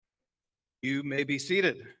You may be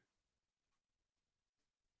seated.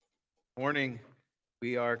 Morning.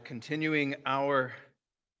 We are continuing our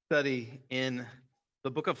study in the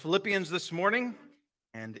book of Philippians this morning.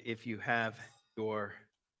 And if you have your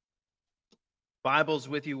Bibles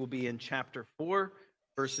with you, we'll be in chapter 4,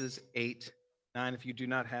 verses 8, 9. If you do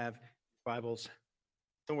not have Bibles,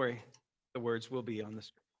 don't worry, the words will be on the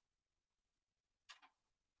screen.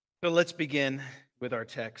 So let's begin with our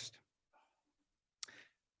text.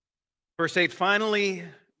 Verse 8, finally,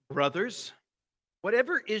 brothers,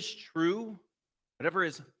 whatever is true, whatever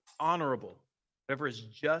is honorable, whatever is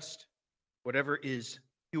just, whatever is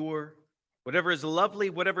pure, whatever is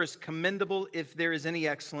lovely, whatever is commendable, if there is any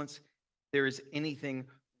excellence, there is anything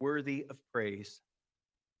worthy of praise,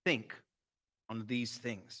 think on these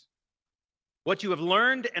things. What you have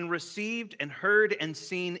learned and received and heard and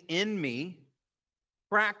seen in me,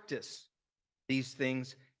 practice these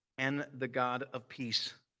things, and the God of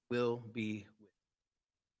peace will be with you.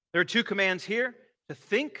 There are two commands here, to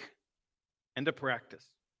think and to practice.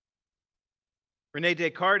 René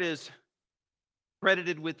Descartes is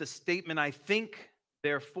credited with the statement, I think,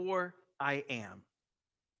 therefore I am.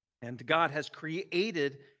 And God has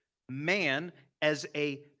created man as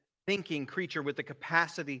a thinking creature with the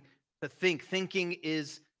capacity to think. Thinking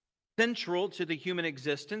is central to the human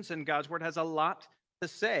existence, and God's word has a lot to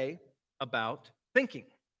say about thinking.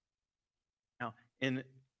 Now, in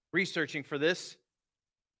researching for this,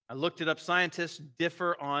 I looked it up. Scientists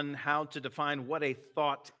differ on how to define what a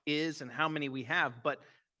thought is and how many we have, but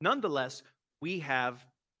nonetheless, we have,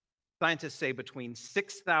 scientists say, between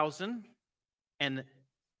 6,000 and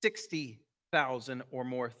 60,000 or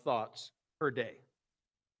more thoughts per day.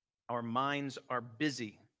 Our minds are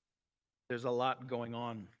busy. There's a lot going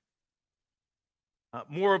on.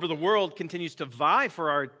 Moreover, the world continues to vie for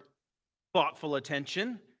our thoughtful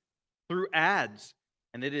attention through ads.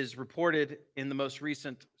 And it is reported in the most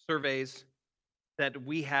recent surveys that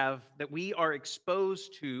we are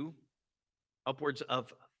exposed to upwards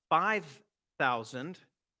of 5,000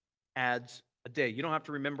 ads a day. You don't have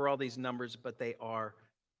to remember all these numbers, but they are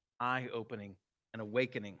eye-opening and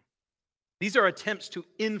awakening. These are attempts to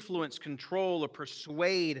influence, control, or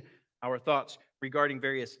persuade our thoughts regarding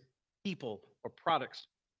various people or products,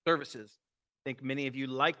 services. I think many of you,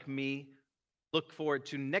 like me, look forward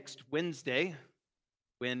to next Wednesday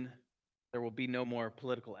when there will be no more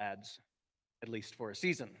political ads, at least for a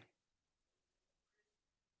season.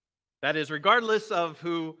 That is, regardless of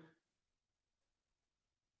who,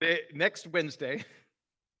 next Wednesday,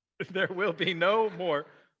 there will be no more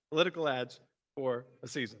political ads for a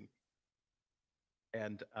season.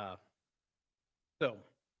 And so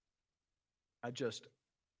I just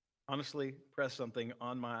honestly pressed something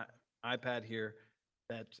on my iPad here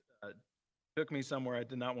that took me somewhere I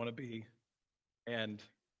did not want to be. And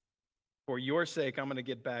for your sake, I'm going to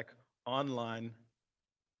get back online,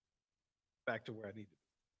 back to where I need to be.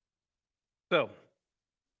 So,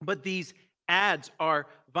 but these ads are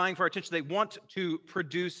vying for our attention. They want to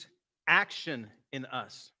produce action in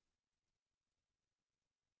us.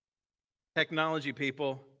 Technology,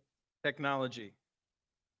 people, technology.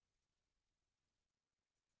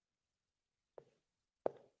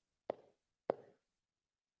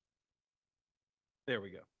 There we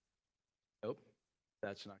go. Nope,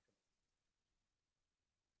 that's not.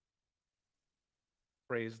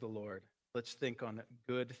 Praise the Lord. Let's think on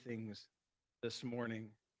good things this morning.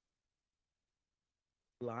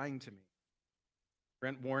 Lying to me.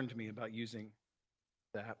 Brent warned me about using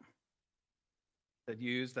that. That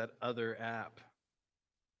use that other app.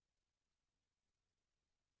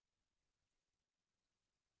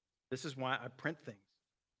 This is why I print things.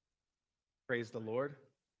 Praise the Lord.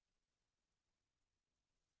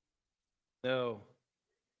 No.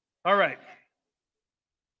 All right.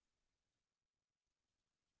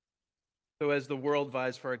 So as the world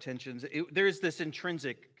vies for our attentions, there is this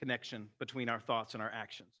intrinsic connection between our thoughts and our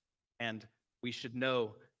actions. And we should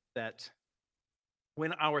know that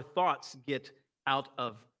when our thoughts get out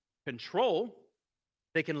of control,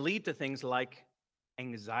 they can lead to things like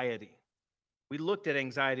anxiety. We looked at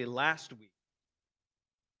anxiety last week.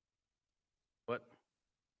 But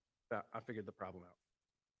I figured the problem out.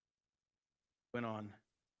 I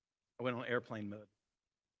went on airplane mode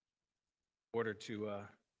in order to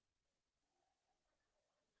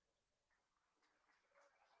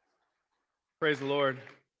praise the Lord.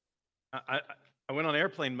 I went on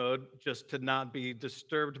airplane mode just to not be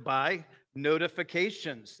disturbed by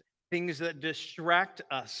notifications, things that distract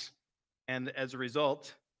us. And as a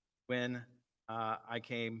result, when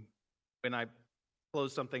I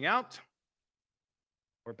closed something out,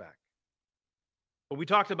 we're back. But we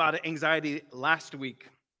talked about anxiety last week.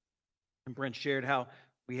 And Brent shared how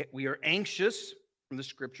we are anxious from the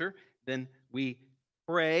scripture, then we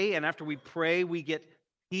pray, and after we pray, we get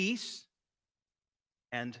peace.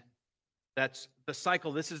 And that's the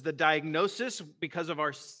cycle. This is the diagnosis because of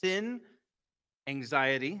our sin,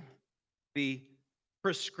 anxiety, the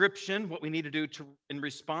prescription, what we need to do in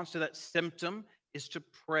response to that symptom is to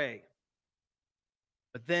pray.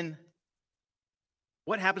 But then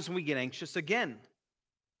what happens when we get anxious again?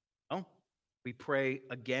 Well, we pray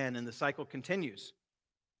again, and the cycle continues.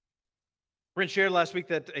 Brent shared last week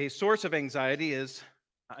that a source of anxiety is,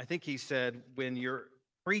 I think he said, when you're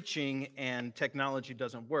preaching and technology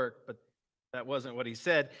doesn't work, but that wasn't what he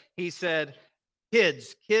said. He said,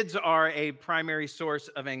 kids are a primary source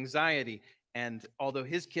of anxiety. And although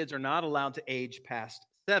his kids are not allowed to age past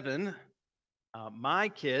 7, my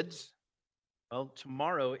kids, well,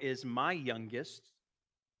 tomorrow is my youngest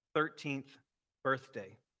 13th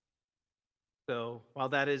birthday. So while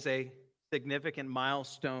that is a significant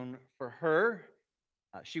milestone for her,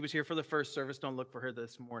 she was here for the first service. Don't look for her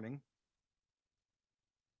this morning,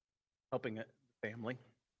 helping the family.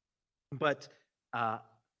 But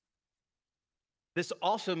this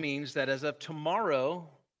also means that as of tomorrow,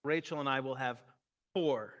 Rachel and I will have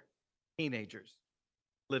 4 teenagers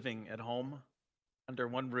living at home under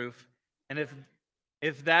one roof. And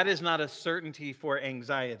if that is not a certainty for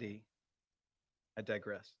anxiety, I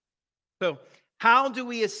digress. So how do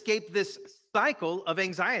we escape this cycle of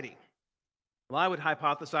anxiety? Well, I would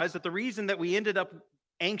hypothesize that the reason that we ended up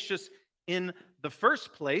anxious in the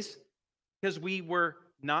first place because we were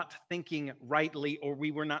not thinking rightly, or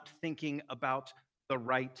we were not thinking about the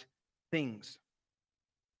right things.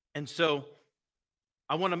 And so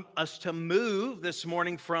I want us to move this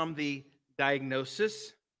morning from the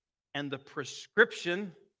diagnosis and the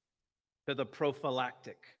prescription to the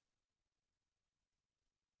prophylactic.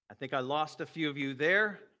 I think I lost a few of you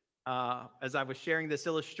there. As I was sharing this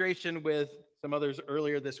illustration with some others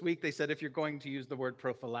earlier this week, they said if you're going to use the word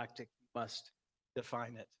prophylactic, you must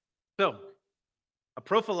define it. So, a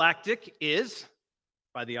prophylactic is,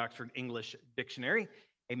 by the Oxford English Dictionary,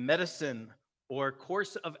 a medicine or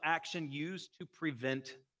course of action used to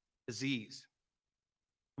prevent disease.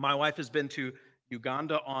 My wife has been to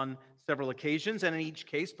Uganda on several occasions, and in each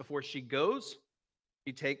case, before she goes,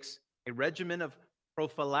 she takes a regimen of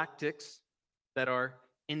prophylactics that are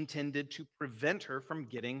intended to prevent her from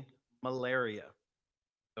getting malaria.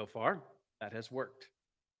 So far, that has worked.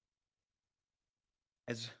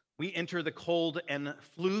 As we enter the cold and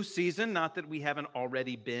flu season, not that we haven't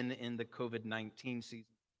already been in the COVID-19 season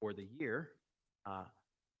for the year,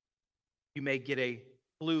 you may get a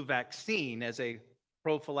flu vaccine as a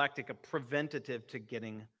prophylactic, a preventative to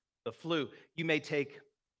getting the flu. You may take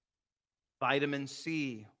vitamin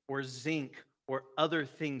C or zinc or other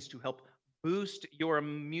things to help boost your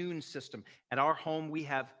immune system. At our home, we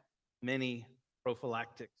have many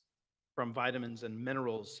prophylactics, from vitamins and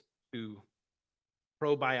minerals to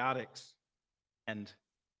probiotics and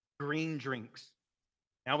green drinks.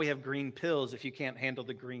 Now we have green pills if you can't handle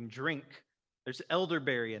the green drink. There's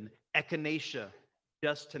elderberry and echinacea,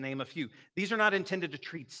 just to name a few. These are not intended to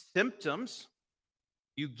treat symptoms.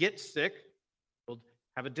 You get sick, we'll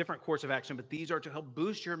have a different course of action, but these are to help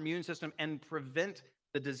boost your immune system and prevent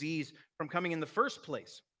the disease from coming in the first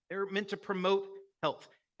place. They're meant to promote health.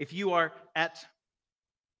 If you are at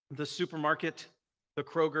the supermarket,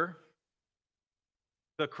 Kroger's,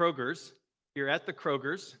 you're at the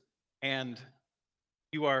Kroger's, and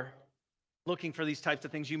you are looking for these types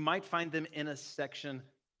of things, you might find them in a section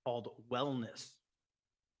called wellness.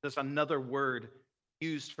 There's another word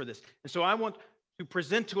used for this. And so I want to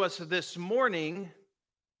present to us this morning,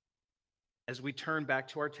 as we turn back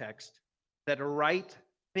to our text, that right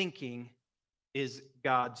thinking is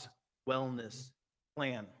God's wellness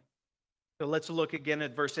plan. So let's look again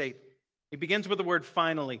at verse 8. He begins with the word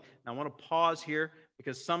finally. Now I want to pause here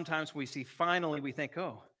because sometimes we see finally, we think,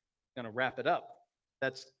 oh, he's going to wrap it up.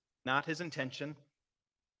 That's not his intention.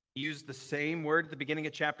 He used the same word at the beginning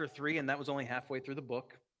of chapter 3, and that was only halfway through the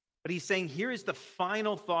book. But he's saying here is the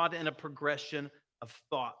final thought in a progression of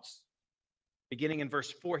thoughts. Beginning in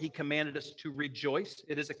verse 4, he commanded us to rejoice.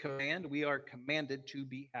 It is a command. We are commanded to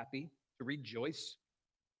be happy, to rejoice.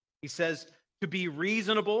 He says to be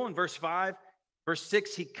reasonable in verse 5. Verse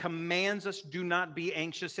 6, he commands us, do not be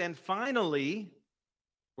anxious. And finally,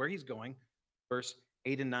 where he's going, verse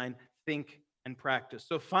 8 and 9, think and practice.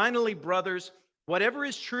 So finally, brothers, whatever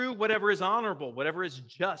is true, whatever is honorable, whatever is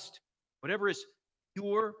just, whatever is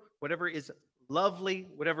pure, whatever is lovely,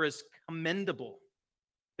 whatever is commendable,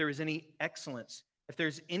 if there is any excellence, if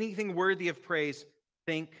there's anything worthy of praise,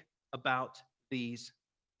 think about these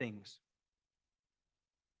things.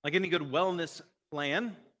 Like any good wellness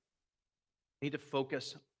plan, we need to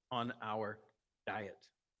focus on our diet.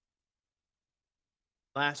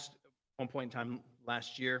 One point in time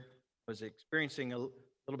last year, I was experiencing a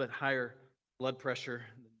little bit higher blood pressure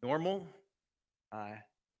than normal.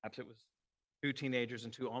 Perhaps it was two teenagers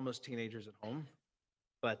and two almost teenagers at home.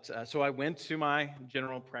 But so I went to my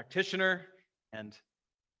general practitioner and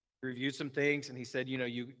reviewed some things, and he said,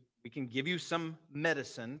 we can give you some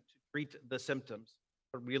medicine to treat the symptoms,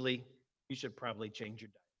 but really, you should probably change your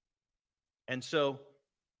diet. And so,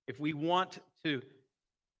 if we want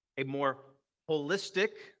a more holistic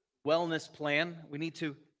wellness plan, we need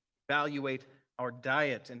to evaluate our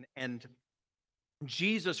diet. And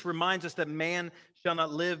Jesus reminds us that man shall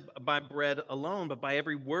not live by bread alone, but by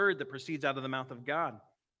every word that proceeds out of the mouth of God.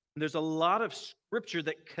 And there's a lot of scripture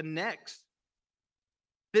that connects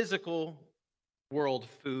physical world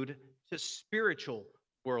food to spiritual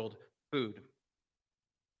world food.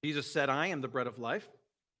 Jesus said, I am the bread of life.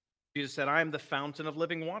 Jesus said, I am the fountain of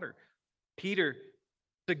living water. Peter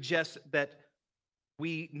suggests that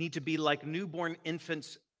we need to be like newborn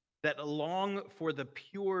infants that long for the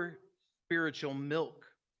pure spiritual milk,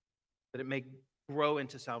 that it may grow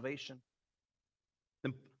into salvation.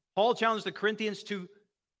 Then Paul challenged the Corinthians to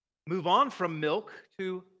move on from milk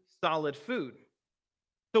to solid food.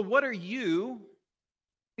 So what are you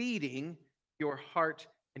feeding your heart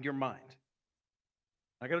and your mind?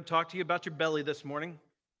 I'm going to talk to you about your belly this morning,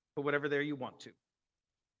 but whatever there you want to.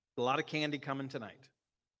 A lot of candy coming tonight.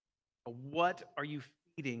 But what are you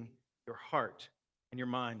feeding your heart and your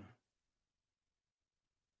mind?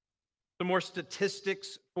 Some more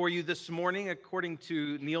statistics for you this morning. According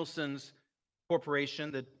to Nielsen's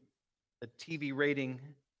Corporation, the TV rating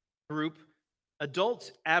group,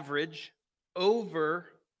 adults average over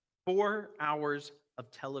 4 hours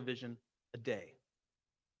of television a day.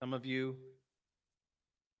 Some of you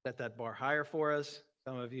set that bar higher for us.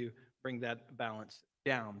 Some of you bring that balance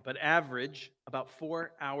down. But average about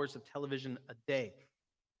 4 hours of television a day.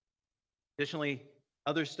 Additionally,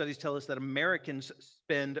 other studies tell us that Americans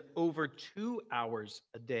spend over 2 hours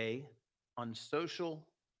a day on social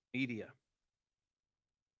media.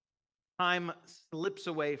 Time slips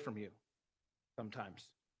away from you sometimes.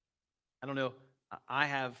 I don't know. I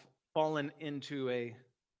have fallen into a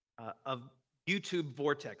YouTube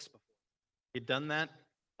vortex before. You done that?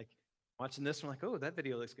 Like watching this, I'm like, oh, that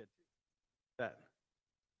video looks good. That,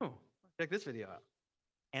 oh, check this video out.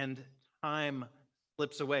 And time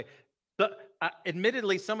slips away. So,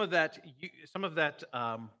 admittedly, some of that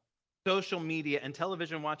social media and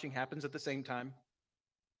television watching happens at the same time.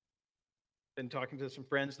 Been talking to some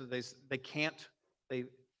friends that they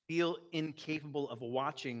feel incapable of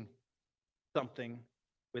watching something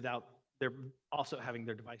without they're also having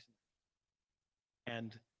their device.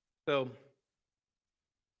 And so,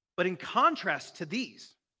 but in contrast to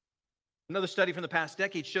these, another study from the past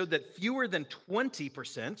decade showed that fewer than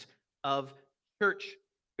 20% of church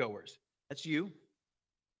goers, that's you,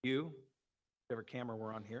 whatever camera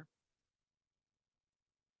we're on here,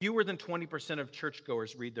 fewer than 20% of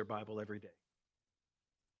churchgoers read their Bible every day.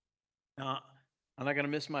 Now, I'm not going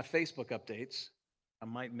to miss my Facebook updates. I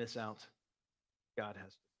might miss out. God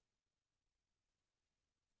has.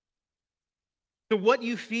 So what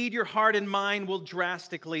you feed your heart and mind will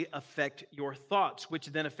drastically affect your thoughts, which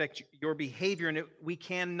then affect your behavior. And we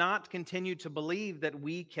cannot continue to believe that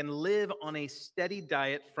we can live on a steady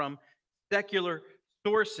diet from secular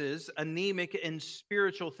sources, anemic in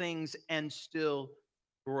spiritual things, and still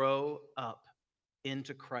grow up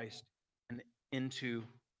into Christ and into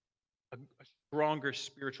a stronger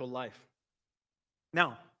spiritual life.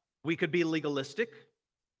 Now, we could be legalistic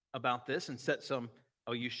about this and set some,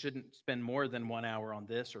 oh, you shouldn't spend more than 1 hour on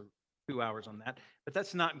this or 2 hours on that, but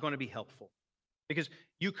that's not going to be helpful because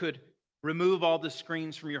you could remove all the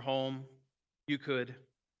screens from your home. You could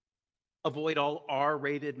avoid all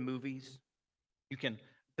R-rated movies. You can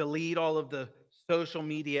delete all of the social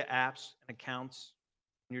media apps and accounts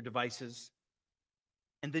on your devices,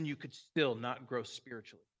 and then you could still not grow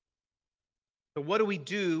spiritually. So what do we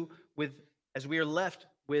do as we are left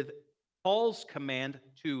with Paul's command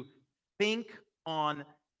to think on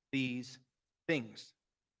these things?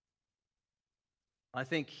 I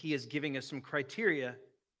think he is giving us some criteria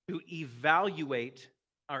to evaluate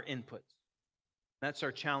our inputs. That's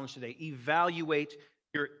our challenge today. Evaluate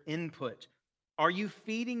your input. Are you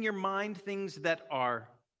feeding your mind things that are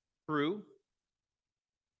true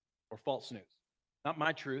or false news? Not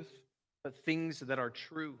my truth, but things that are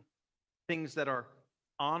true, things that are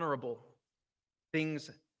honorable, things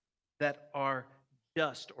that are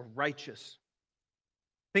just or righteous,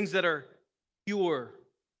 things that are pure,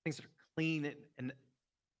 things that are clean and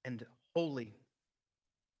holy,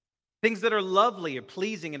 things that are lovely or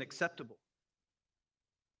pleasing and acceptable.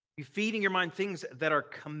 You're feeding your mind things that are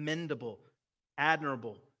commendable,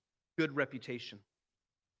 admirable, good reputation,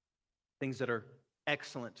 things that are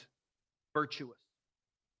excellent, virtuous,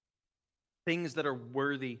 things that are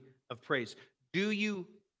worthy of praise. Do you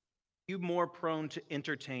more prone to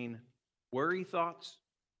entertain worry thoughts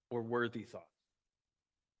or worthy thoughts?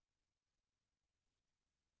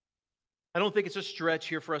 I don't think it's a stretch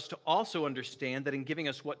here for us to also understand that in giving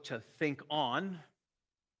us what to think on,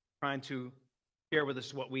 trying to share with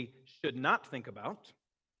us what we should not think about,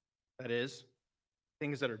 that is,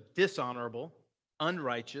 things that are dishonorable,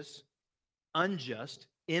 unrighteous, unjust,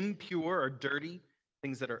 impure or dirty,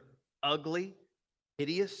 things that are ugly,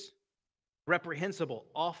 hideous, reprehensible,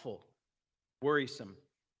 awful, worrisome.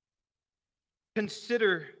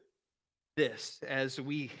 Consider this as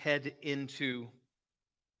we head into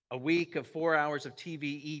a week of 4 hours of TV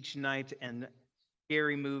each night and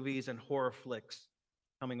scary movies and horror flicks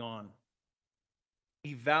coming on.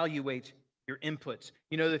 Evaluate your inputs.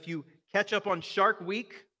 You know, if you catch up on Shark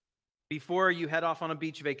Week before you head off on a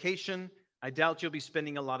beach vacation, I doubt you'll be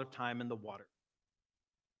spending a lot of time in the water.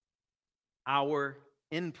 Our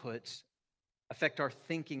inputs affect our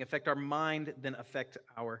thinking, affect our mind, then affect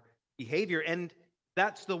our behavior. And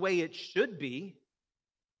that's the way it should be.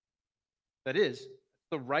 That is,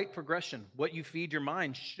 the right progression. What you feed your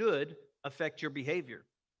mind should affect your behavior.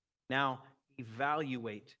 Now,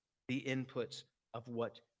 evaluate the inputs of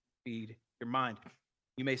what you feed your mind.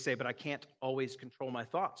 You may say, but I can't always control my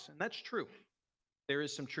thoughts. And that's true. There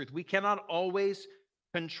is some truth. We cannot always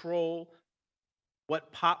control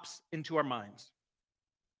what pops into our minds.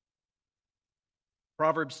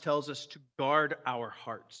 Proverbs tells us to guard our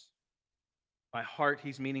hearts. By heart,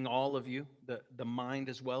 he's meaning all of you. The mind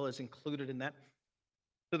as well is included in that.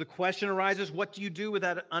 So the question arises, what do you do with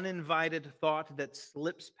that uninvited thought that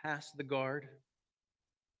slips past the guard,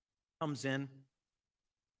 comes in?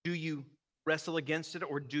 Do you wrestle against it,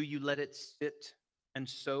 or do you let it sit and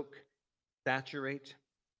soak, saturate?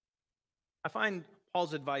 I find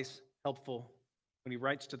Paul's advice helpful when he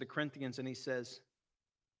writes to the Corinthians and he says,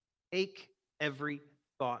 take every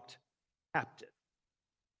thought captive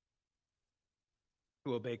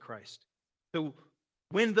to obey Christ. So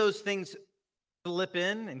when those things slip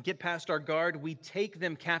in and get past our guard, we take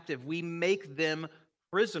them captive. We make them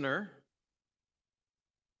prisoner.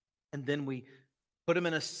 And then we put them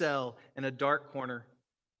in a cell in a dark corner.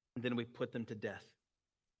 And then we put them to death.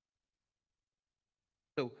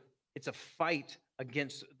 So it's a fight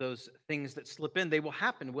against those things that slip in. They will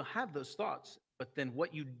happen. We'll have those thoughts. But then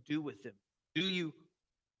what you do with them? Do you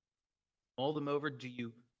mull them over? Do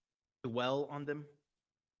you dwell on them?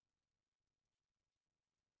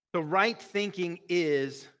 So right thinking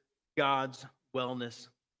is God's wellness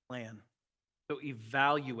plan. So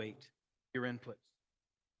evaluate your inputs.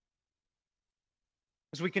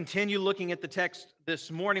 As we continue looking at the text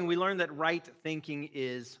this morning, we learn that right thinking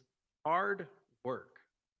is hard work.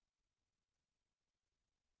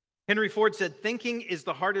 Henry Ford said, thinking is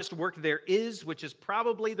the hardest work there is, which is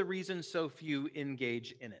probably the reason so few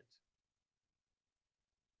engage in it.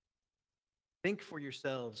 Think for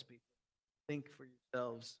yourselves, people. Think for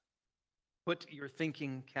yourselves. Put your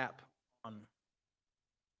thinking cap on.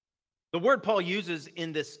 The word Paul uses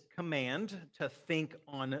in this command to think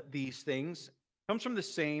on these things comes from the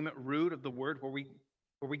same root of the word where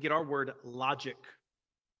we get our word logic.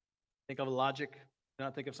 Think of logic, do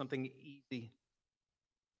not think of something easy.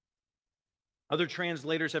 Other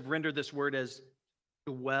translators have rendered this word as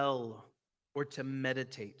to dwell or to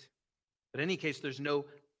meditate. But in any case, there's no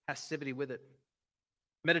passivity with it.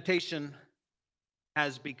 Meditation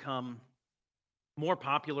has become more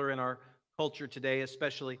popular in our culture today,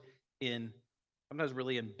 especially sometimes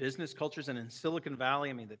really in business cultures and in Silicon Valley.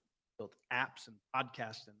 I mean, they've built apps and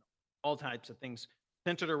podcasts and all types of things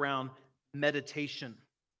centered around meditation.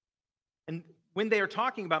 And when they are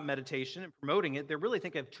talking about meditation and promoting it, they're really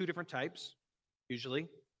thinking of two different types, usually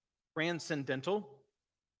transcendental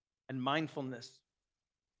and mindfulness.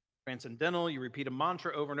 Transcendental, you repeat a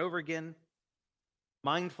mantra over and over again.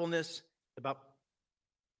 Mindfulness, about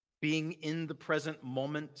being in the present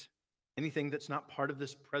moment. Anything that's not part of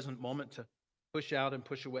this present moment to push out and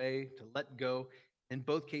push away, to let go. In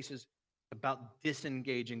both cases, about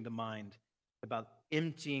disengaging the mind, about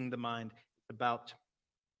emptying the mind, about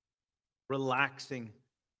relaxing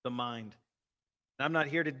the mind. And I'm not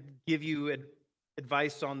here to give you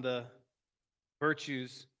advice on the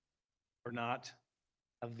virtues or not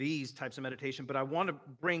of these types of meditation, but I want to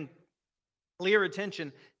bring clear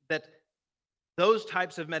attention that those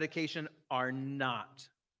types of medication are not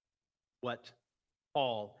what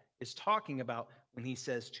Paul is talking about when he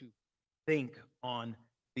says to think on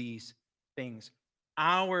these things.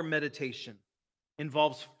 Our meditation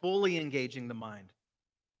involves fully engaging the mind.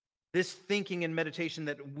 This thinking and meditation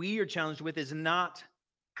that we are challenged with is not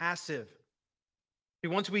passive.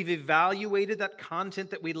 Once we've evaluated that content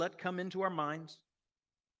that we let come into our minds,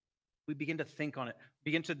 we begin to think on it,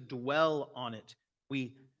 begin to dwell on it.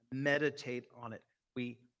 We meditate on it.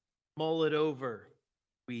 We mull it over.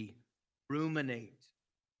 We ruminate.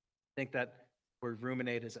 I think that word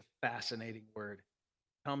ruminate is a fascinating word.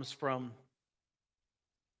 It comes from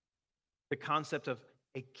the concept of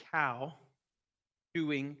a cow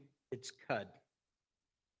chewing its cud.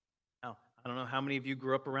 Now, I don't know how many of you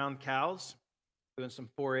grew up around cows, doing some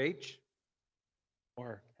 4-H,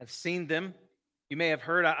 or have seen them. You may have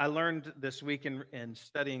heard, I learned this week in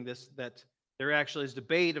studying this, that there actually is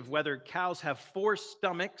debate of whether cows have 4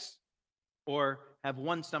 stomachs or have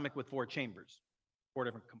 1 stomach with 4 chambers, 4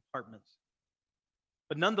 different compartments.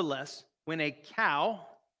 But nonetheless, when a cow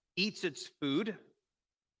eats its food,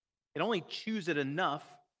 it only chews it enough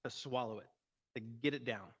to swallow it, to get it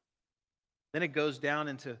down. Then it goes down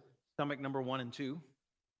into stomach number 1 and 2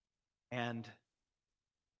 and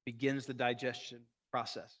begins the digestion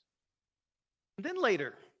process. And then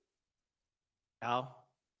later, cow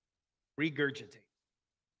regurgitates.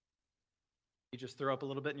 You just throw up a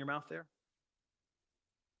little bit in your mouth there?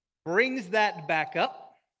 Brings that back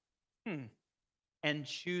up and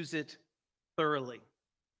chews it thoroughly.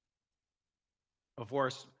 Of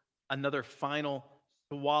course, another final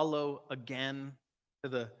swallow again to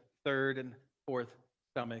the 3rd and 4th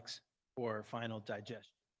stomachs for final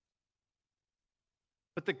digestion.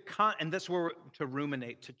 But and that's where to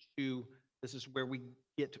ruminate, to chew. This is where we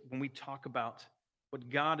get when we talk about what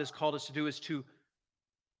God has called us to do, is to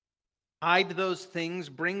hide those things,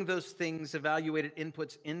 bring those things, evaluated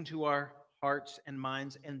inputs into our hearts and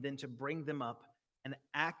minds, and then to bring them up and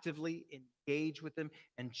actively engage with them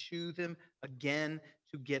and chew them again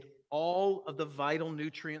to get all of the vital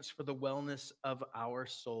nutrients for the wellness of our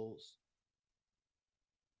souls.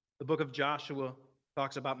 The book of Joshua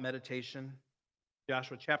talks about meditation.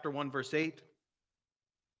 Joshua chapter 1, verse 8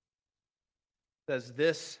 says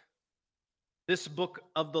this book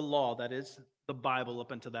of the law, that is the Bible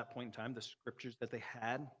up until that point in time, the scriptures that they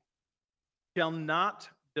had, shall not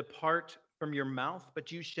depart from your mouth,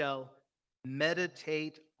 but you shall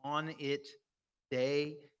meditate on it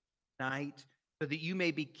day, night, so that you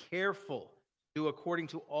may be careful to do according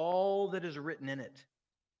to all that is written in it.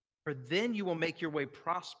 For then you will make your way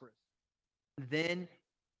prosperous, and then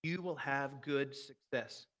you will have good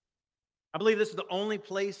success. I believe this is the only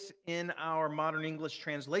place in our modern English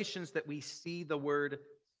translations that we see the word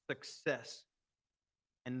success.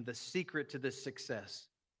 And the secret to this success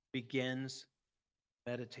begins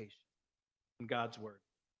meditation in God's word.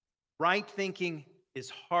 Right thinking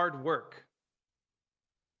is hard work.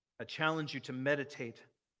 I challenge you to meditate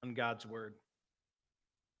on God's word.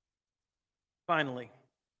 Finally,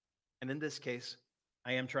 and in this case,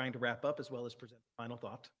 I am trying to wrap up as well as present the final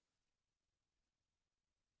thought.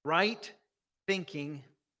 Right thinking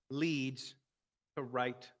leads to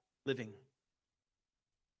right living.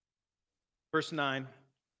 Verse 9,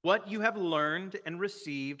 what you have learned and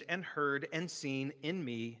received and heard and seen in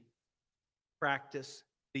me, practice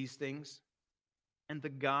these things, and the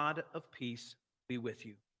God of peace be with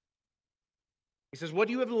you. He says, what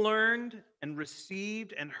you have learned and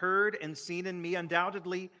received and heard and seen in me,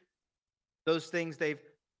 undoubtedly, those things they've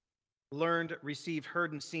learned, received,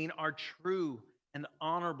 heard, and seen are true and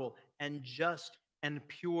honorable and just and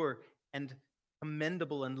pure and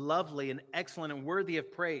commendable and lovely and excellent and worthy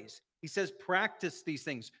of praise. He says, practice these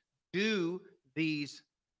things. Do these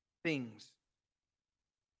things.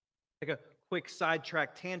 Take a quick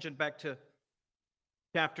sidetrack tangent back to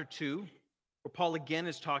chapter 2, where Paul again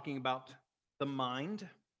is talking about the mind.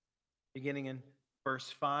 Beginning in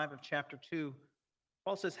verse 5 of chapter 2,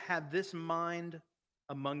 Paul says, have this mind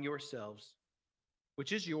among yourselves,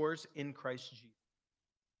 which is yours in Christ Jesus,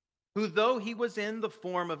 who though he was in the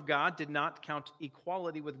form of God, did not count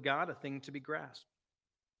equality with God a thing to be grasped.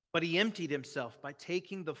 But he emptied himself by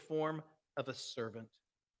taking the form of a servant,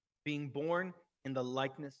 being born in the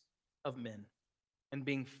likeness of men, and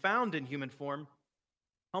being found in human form,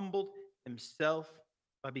 humbled himself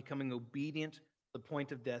by becoming obedient to the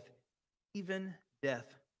point of death, even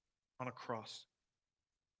death on a cross.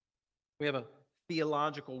 We have a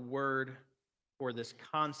theological word for this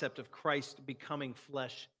concept of Christ becoming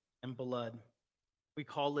flesh and blood. We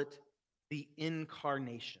call it the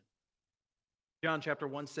incarnation. John chapter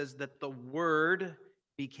 1 says that the Word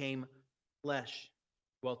became flesh,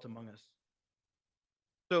 dwelt among us.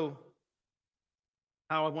 So,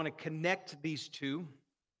 how I want to connect these two.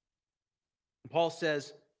 Paul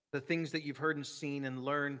says, the things that you've heard and seen and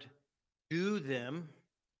learned, do them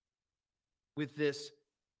with this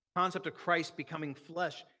concept of Christ becoming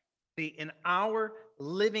flesh. See, in our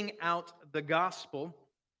living out the gospel,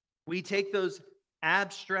 we take those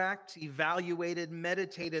abstract, evaluated,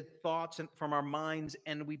 meditated thoughts from our minds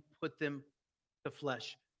and we put them to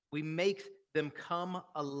flesh. We make them come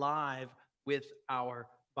alive with our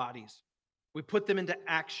bodies. We put them into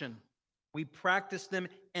action. We practice them,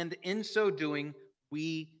 and in so doing,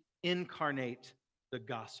 we incarnate the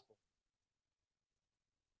gospel.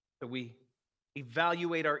 So we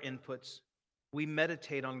evaluate our inputs, we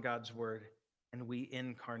meditate on God's word, and we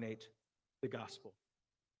incarnate the gospel.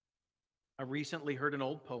 I recently heard an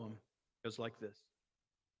old poem. It goes like this.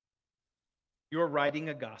 You're writing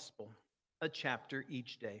a gospel, a chapter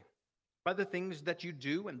each day. By the things that you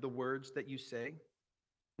do and the words that you say,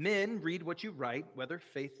 men read what you write, whether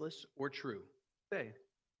faithless or true. Say,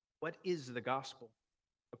 what is the gospel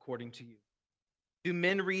according to you? Do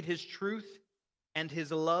men read his truth and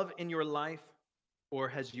his love in your life, or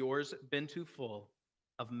has yours been too full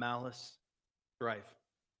of malice, strife?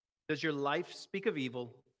 Does your life speak of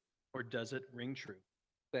evil, or does it ring true?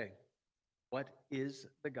 Say, what is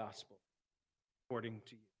the gospel according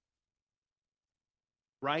to you?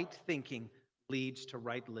 Right thinking leads to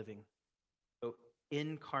right living. So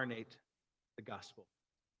incarnate the gospel.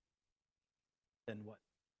 Then what?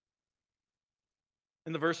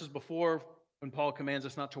 In the verses before, when Paul commands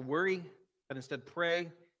us not to worry, but instead pray,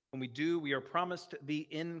 when we do, we are promised the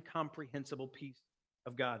incomprehensible peace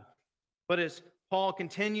of God. But as Paul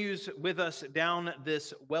continues with us down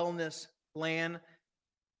this wellness plan,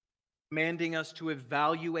 commanding us to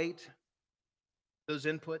evaluate those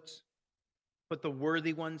inputs, put the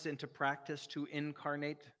worthy ones into practice to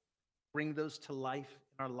incarnate, bring those to life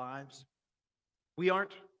in our lives, we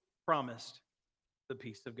aren't promised the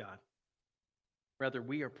peace of God. Rather,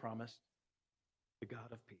 we are promised the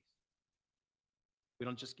God of peace. We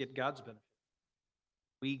don't just get God's benefit.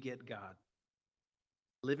 We get God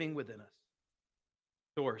living within us,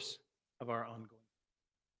 source of our ongoing.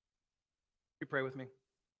 You pray with me.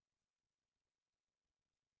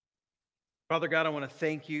 Father God, I want to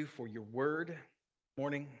thank you for your word this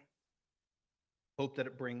morning. Hope that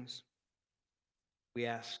it brings. We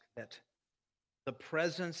ask that the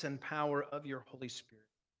presence and power of your Holy Spirit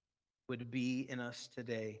would be in us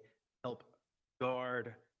today. Help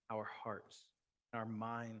guard our hearts and our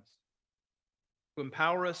minds, to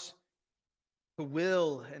empower us to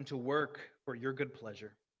will and to work for your good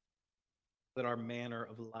pleasure, that our manner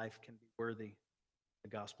of life can be worthy of the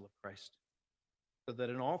gospel of Christ, so that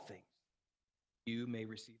in all things you may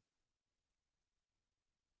receive